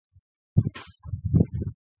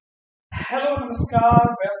Hello नमस्कार,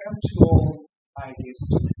 welcome to all my dear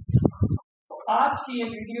students. तो आज की ये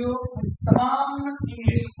वीडियो तमाम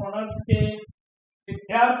इंग्लिश ऑनर्स के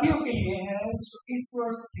विद्यार्थियों के लिए है जो इस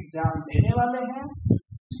वर्ष एग्जाम देने वाले हैं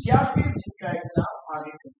या फिर जिनका एग्जाम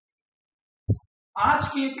आगे कर। आज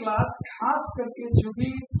की क्लास खास करके जो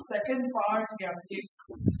भी सेकंड पार्ट या फिर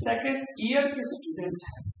सेकंड ईयर के स्टूडेंट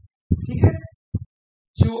हैं, ठीक है,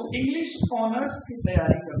 जो इंग्लिश ऑनर्स की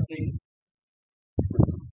तैयारी करते हैं,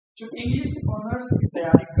 जो इंग्लिश ऑनर्स की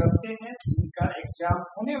तैयारी करते हैं, जिनका एग्जाम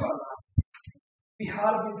होने वाला है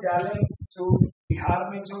बिहार विद्यालय, जो बिहार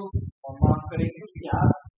में जो माफ करेंगे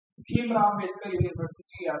बिहार भीमराव अम्बेडकर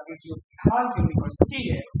यूनिवर्सिटी या फिर जो बिहार यूनिवर्सिटी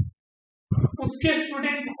है उसके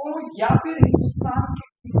स्टूडेंट हो या फिर हिंदुस्तान के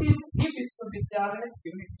किसी भी विश्वविद्यालय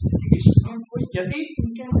यूनिवर्सिटी के स्टूडेंट हो, यदि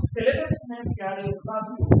उनके सिलेबस में प्यारे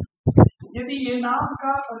साथियों, यदि ये नाम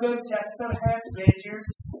का अगर चैप्टर है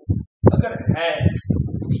प्लेजर्स अगर है,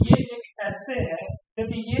 तो ये एक ऐसे है,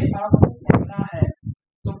 यदि ये आपको पढ़ना है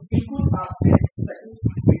तो बिल्कुल आपके सही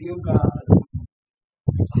वीडियो का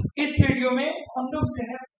इस वीडियो में हम लोग जो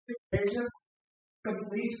है प्लेजर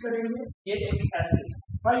कंप्लीट करेंगे। ये एक ऐसे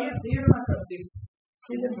भाई, ये देर ना करते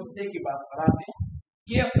सीधे मुद्दे की बात बढ़ाते हैं।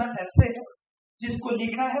 ये अपना ऐसे है जिसको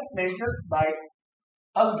लिखा है प्लेजर्स बाय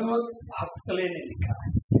अल्डोस हक्सले ने लिखा है।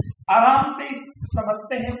 आराम से इस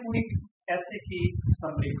समझते हैं पूरी ऐसे की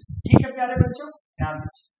समरी। ठीक है प्यारे बच्चों, ध्यान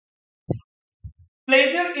दीजिए।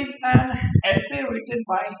 Pleasure is an essay written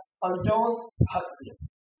by Aldous Huxley.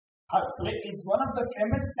 Huxley is one of the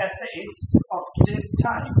famous essayists of today's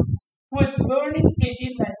time, who was born in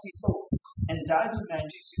 1894 and died in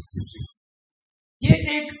 1963. ये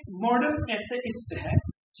एक मॉडर्न एसेइस्ट है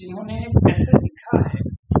जिन्होंने ऐसे लिखा है।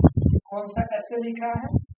 कौन सा ऐसे लिखा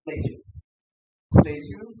है?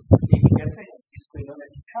 प्लेजर्स एक ऐसे है जिसको इन्होंने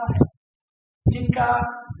लिखा है, जिनका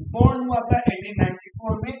बोर्न हुआ था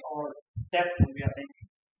 1894 में और डेथ हो गया था।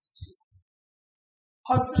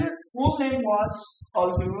 Huxley's full name was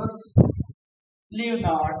Aldous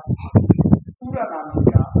Leonard Huxley. पूरा नाम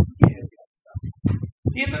उनका ये है।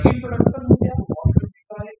 ये तो इंट्रोडक्शन हो गया ऑथर के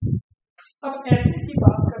बारे में। अब ऐसे की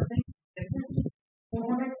बात करते हैं, ऐसे की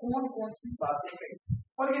उन्होंने कौन कौन सी बातें कही,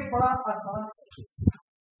 और ये बड़ा आसान ऐसे।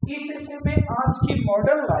 इस ऐसे में आज की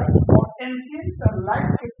मॉडर्न लाइफ और एंशिएंट लाइफ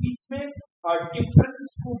के बीच में डिफरेंस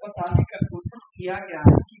को बताने का कोशिश किया गया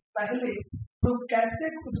है कि पहले लोग कैसे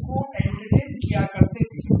खुद को एंटरटेन किया करते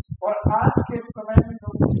थे और आज के समय में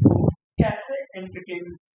लोग खुद को कैसे एंटरटेन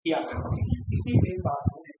किया करते हैं। इसी पे बात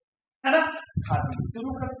हो रही है ना। हाँ जी,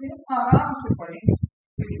 शुरू करते हैं, आराम से पढ़ेंगे,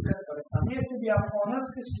 कोई दिक्कत परेशानी ऐसे भी आप ऑनर्स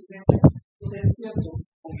के स्टूडेंट हैं, सिंसियर तो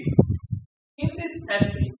होंगे। In this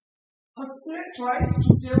essay Huxley tries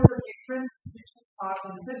to tell the difference between our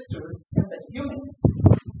ancestors and the humans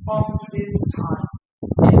of today's time,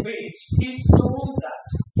 in which he is told that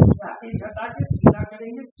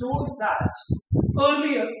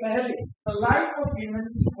earlier, the life of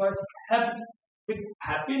humans was heavy with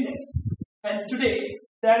happiness, and today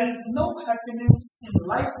there is no happiness in the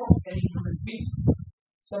life of any human being.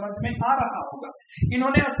 समझ में आ रहा होगा।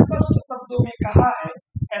 इन्होंने स्पष्ट शब्दों में कहा है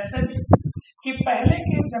ऐसे भी कि पहले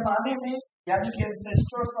के जमाने में, यानी कि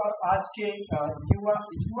एंसेस्टर्स और आज के युवा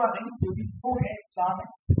नहीं, जो भी वो है इंसान है,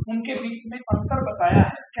 उनके बीच में अंतर बताया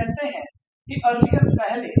है। कहते हैं कि अर्लियर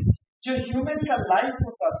पहले जो ह्यूमन का लाइफ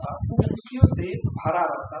होता था वो खुशियों से भरा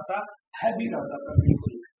रहता था, हैप्पी रहता था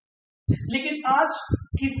बिल्कुल। लेकिन आज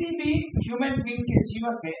किसी भी ह्यूमन बीइंग के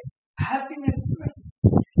जीवन में हैप्पीनेस नहीं,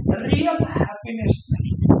 रियल हैप्पीनेस नहीं।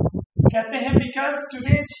 कहते हैं because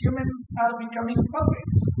today's humans are becoming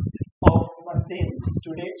puppets of machines.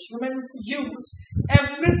 Today's humans use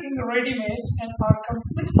everything ready-made and are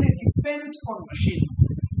completely dependent on machines.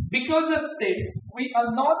 Because of this, we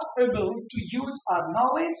are not able to use our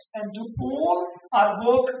knowledge and do all our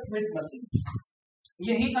work with machines.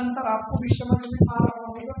 यही अंतर आपको भी समझ में आ रहा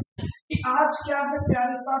होगा कि आज क्या है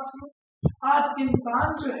प्यारे साथियों, आज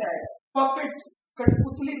इंसान जो है पपेट्स,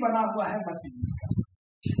 कठपुतली बना हुआ है मशीन्स का।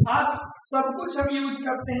 आज सब कुछ हम यूज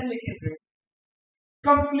करते हैं, लेकिन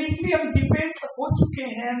कंप्लीटली हम डिपेंड हो चुके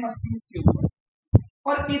हैं मशीन के ऊपर,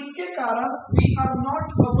 और इसके कारण we are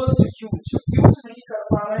not able to use नहीं कर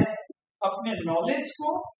पा रहे हैं अपने नॉलेज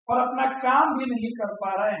को, और अपना काम भी नहीं कर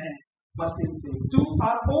पा रहे हैं मशीन से। डू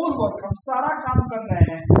आवर ओन वर्क, हम सारा काम कर रहे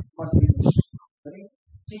हैं मशीन से।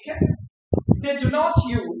 ठीक है, they do not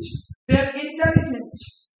use their intelligent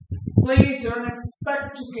pleasure and expect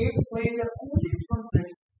to get pleasure only from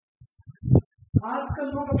ready-made. आजकल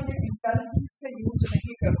लोग अपने इंटेलिजेंस का यूज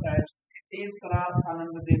नहीं करता है, जिसके तेज तरार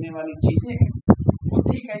आनंद देने वाली चीजें हैं,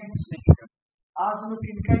 बुद्धि का यूज नहीं करता। आज लोग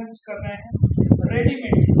किनका यूज कर रहे हैं?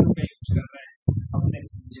 रेडीमेड चीजों का यूज कर रहे हैं अपने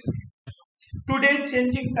जीवन में। टुडे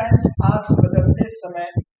चेंजिंग टाइम्स, आज बदलते समय,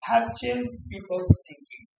 हैव चेंज्ड पीपल्स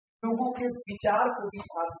थिंकिंग, लोगों के विचार को भी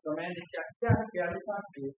आज समय ने क्या किया है, प्यारे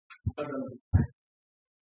साथियों, बदल दिया है।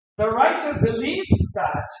 The writer believes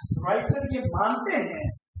that, writer ये मानते हैं,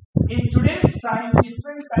 in today's time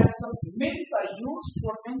different types of means are used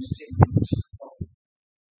for entertainment.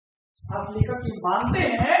 आज लेखक ये मानते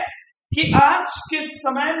हैं कि आज के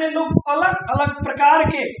समय में लोग अलग अलग प्रकार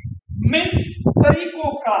के मीन्स,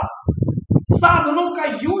 तरीकों का, साधनों का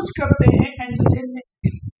यूज करते हैं एंटरटेनमेंट के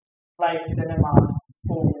लिए, like cinemas,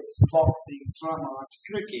 sports, boxing, dramas,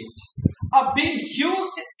 cricket are being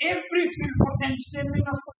used in every field for entertainment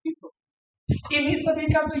of the people. इन्हीं सभी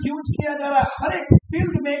का तो यूज किया जा रहा है हर एक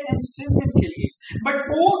फील्ड में एंटरटेनमेंट के लिए,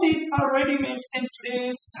 but all these are readymade in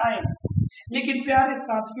today's time. लेकिन प्यारे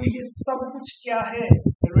साथियों, ये सब कुछ क्या है,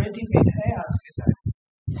 रेडीमेड है आज के time.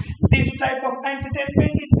 This type of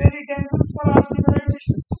entertainment is very dangerous for our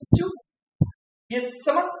civilisation to. ये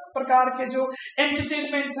समस्त प्रकार के जो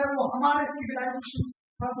एंटरटेनमेंट है वो हमारे सिविलाइजेशन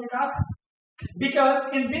का बेकार है, because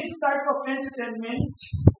in this type of entertainment,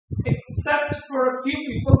 except for a few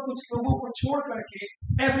people, कुछ लोगों को छोड़ करके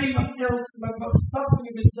everyone else, लगभग सब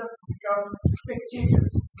will just become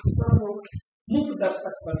spectators, सब लोग मूक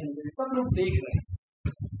दर्शक बनेंगे, सब लोग देख रहे हैं।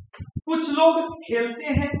 कुछ लोग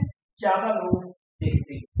खेलते हैं, ज्यादा लोग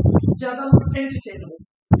देखते हैं, ज्यादा लोग entertain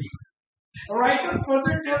होते हैं। Writer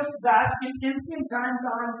further tells that in ancient times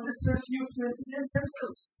our ancestors used to entertain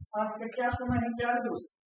themselves. आज का क्या समय है प्यारे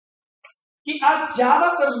दोस्तों, कि आज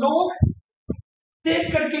ज्यादातर लोग देख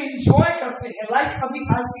करके एंजॉय करते हैं। लाइक अभी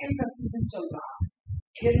आईपीएल का सीजन चल रहा है,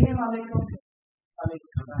 खेलने वाले कम है, कॉलेज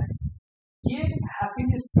कर रहा है, ये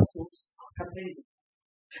हैप्पीनेस का सोर्स करते हैं।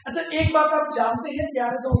 अच्छा, एक बात आप जानते हैं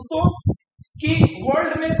प्यारे दोस्तों कि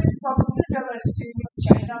वर्ल्ड में सबसे ज्यादा स्टेडियम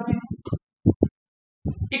चाइना में,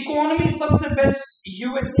 इकोनॉमी सबसे बेस्ट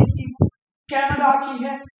यूएसए की, कनाडा की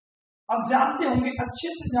है। आप जानते होंगे,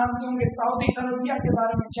 अच्छे से जानते होंगे, सऊदी अरबिया के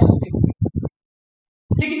बारे में जानते होंगे।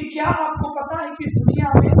 लेकिन क्या आपको पता है कि दुनिया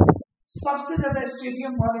में सबसे ज्यादा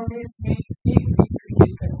स्टेडियम वाले देश में एक भी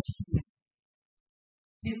क्रिकेट का टीम है?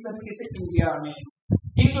 जिस तरीके से इंडिया में,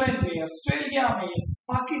 इंग्लैंड में, ऑस्ट्रेलिया में,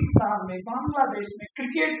 पाकिस्तान में, बांग्लादेश में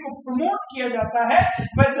क्रिकेट को प्रमोट किया जाता है,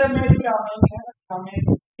 वैसे अमेरिका में, कनाडा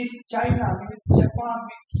में, इस चाइना में, इस जापान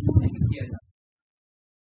में क्यों नहीं किया जाता?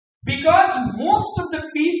 Because most of the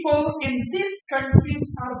people in these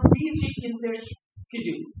countries are busy in their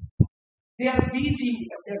schedule. They are busy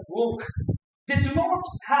at their work. They do not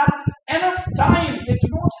have enough time. They do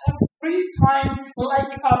not have free time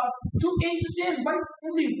like us to entertain by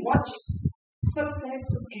only watching such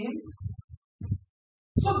types of games.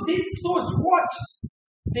 So this shows what?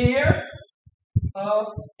 Their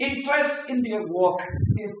interest in their work,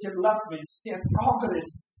 their development, their progress.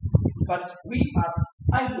 But we are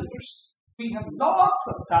idlers. We have lots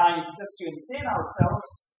of time just to entertain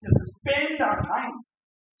ourselves, just to spend our time.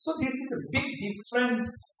 So this is a big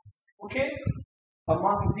difference, okay,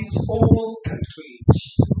 among these all countries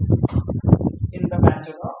in the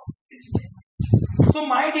matter of entertainment. So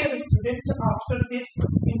my dear students, after this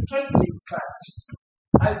interesting fact,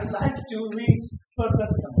 I would like to read further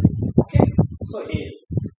something, okay. So here,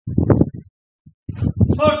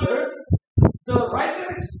 further, the writer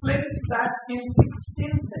explains that in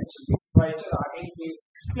 16th century, writer आगे ये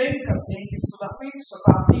explain करते हैं कि 16वीं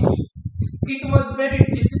शताब्दी में it was very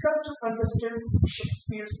difficult to understand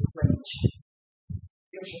Shakespeare's French.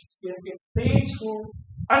 Shakespeare के phrase को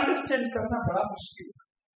understand करना बड़ा मुश्किल था,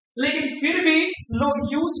 लेकिन फिर भी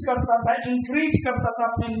लोग यूज करता था, इंक्रीज करता था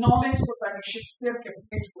अपने नॉलेज को, ताकि शेक्सपियर के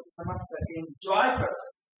फ्रेज को समझ सके, एंजॉय कर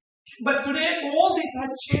सके। But today all this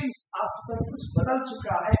has changed. आज सब कुछ बदल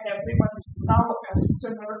चुका है। Everyone is now a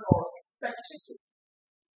customer or spectator.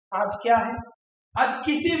 आज क्या है? आज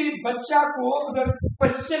किसी भी बच्चा को अगर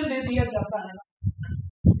क्वेश्चन दे दिया जाता है ना,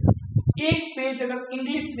 एक पेज अगर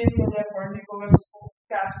इंग्लिश दे दिया जाए पढ़ने को, अगर उसको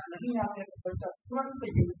कैप्स नहीं आते तो बच्चा तुरंत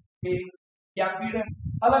यूट्यूब या फिर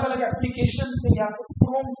अलग अलग एप्लीकेशन से या फिर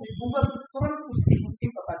क्रोम से, गूगल से तुरंत उसकी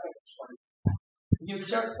हिंदी पता कर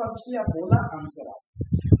यूजर सर्च किया, बोला, आंसर आ।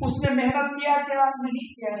 उसने मेहनत किया क्या? नहीं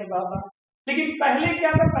किया है बाबा। लेकिन पहले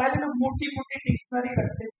क्या था? पहले लोग मोटी मोटी डिक्शनरी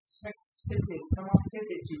रखते थे, उसमें समझते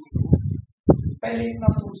थे चीजों को। पहले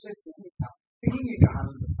इतना सोर्सेस नहीं था, लेकिन ये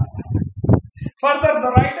कहानी बताया है। Further,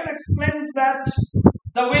 the writer explains that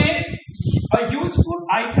the way a useful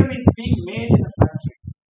item is being made in a factory,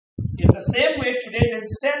 in the same way today's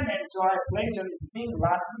entertainment, joy, pleasure is being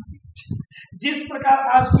largely made. जिस प्रकार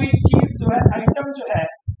आज कोई चीज जो है, आइटम जो है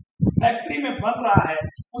फैक्ट्री में बन रहा है,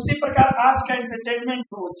 उसी प्रकार आज का एंटरटेनमेंट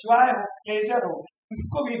हो, जॉय हो, प्लेजर हो,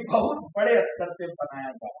 इसको भी बहुत बड़े स्तर पे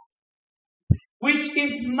बनाया जा रहा है, which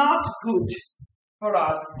is not good. For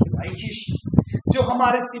our civilisation, जो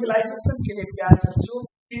हमारे सिविलाइजेशन के लिए प्यार है, जो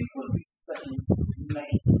बिल्कुल भी सही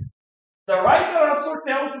नहीं। The writer also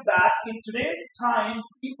tells that in today's time,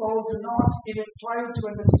 people do not even try to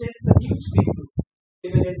understand the newspaper.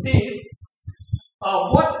 Even in this,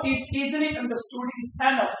 what is easily understood is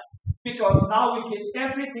enough, because now we get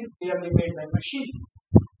everything clearly made by machines.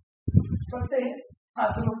 सुनते हैं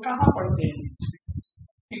आज लोग कहाँ पढ़ते हैं newspapers?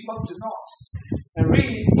 People do not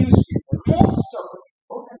read newspaper. Most of the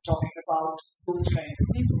people, I'm talking about those kind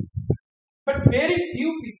of people, but very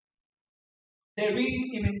few people they read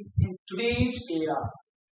even in today's era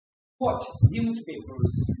what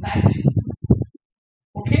newspapers, magazines.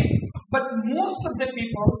 Okay, but most of the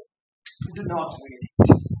people do not read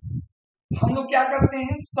it. हम लोग क्या करते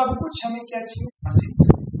हैं? सब कुछ हमें क्या चाहिए? Machine.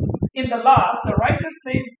 In the last, the writer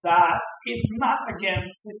says that he is not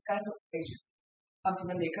against this kind of pleasure. अंत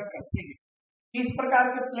में लेखक कहते हैं इस प्रकार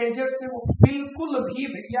के प्लेजर से वो बिल्कुल भी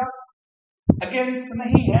भैया अगेंस्ट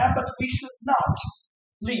नहीं है, but we should not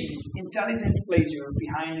leave intelligent pleasure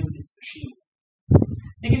behind in this machine.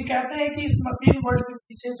 लेकिन कहते हैं कि इस मशीन वर्ड के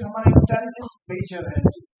पीछे जो हमारा इंटेलिजेंट प्लेजर है,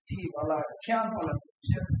 जो बुद्धि वाला ज्ञान वाला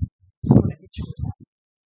प्लेजर, इसको नहीं छोड़ना।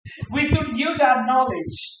 We should use our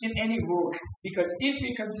knowledge in any work, because if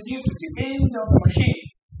we continue to depend on the machine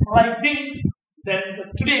like this, then the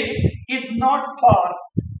today is not far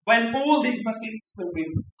when all these machines will be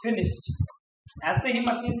finished. ऐसे ही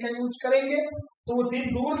machine का use करेंगे तो वो दिन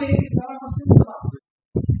दूर नहीं कि सारा मशीन समाप्त हो।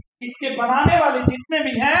 इसके बनाने वाले जितने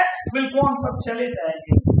भी हैं will go on, सब चले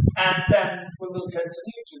जाएंगे, and then we will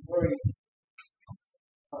continue to worry,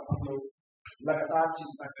 और हम लोग लगातार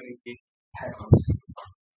चिंता करेंगे है कौन सी।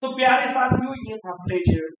 तो प्यारे साथियों, ये था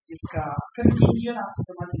प्लेजर, जिसका कंक्लूजन आप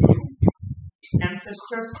समझ लिए होंगे।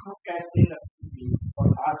 एंसेस्टर्स को कैसे लगती थी और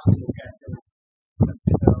आज के लोग कैसे लगते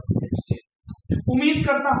हैं। उम्मीद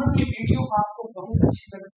करता हूँ कि वीडियो आपको बहुत अच्छी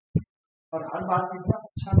लगी, और हर बार की तरह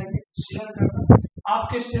अच्छा लगे शेयर करना।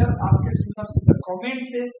 आपके शेयर, आपके सुंदर सुंदर कमेंट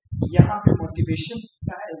से यहाँ पे मोटिवेशन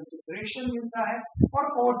मिलता है, इंस्पिरेशन मिलता है,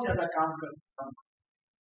 और ज्यादा काम करता हूँ।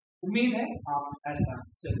 उम्मीद है आप ऐसा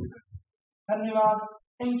जरूर करें। धन्यवाद,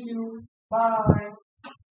 थैंक यू, बाय।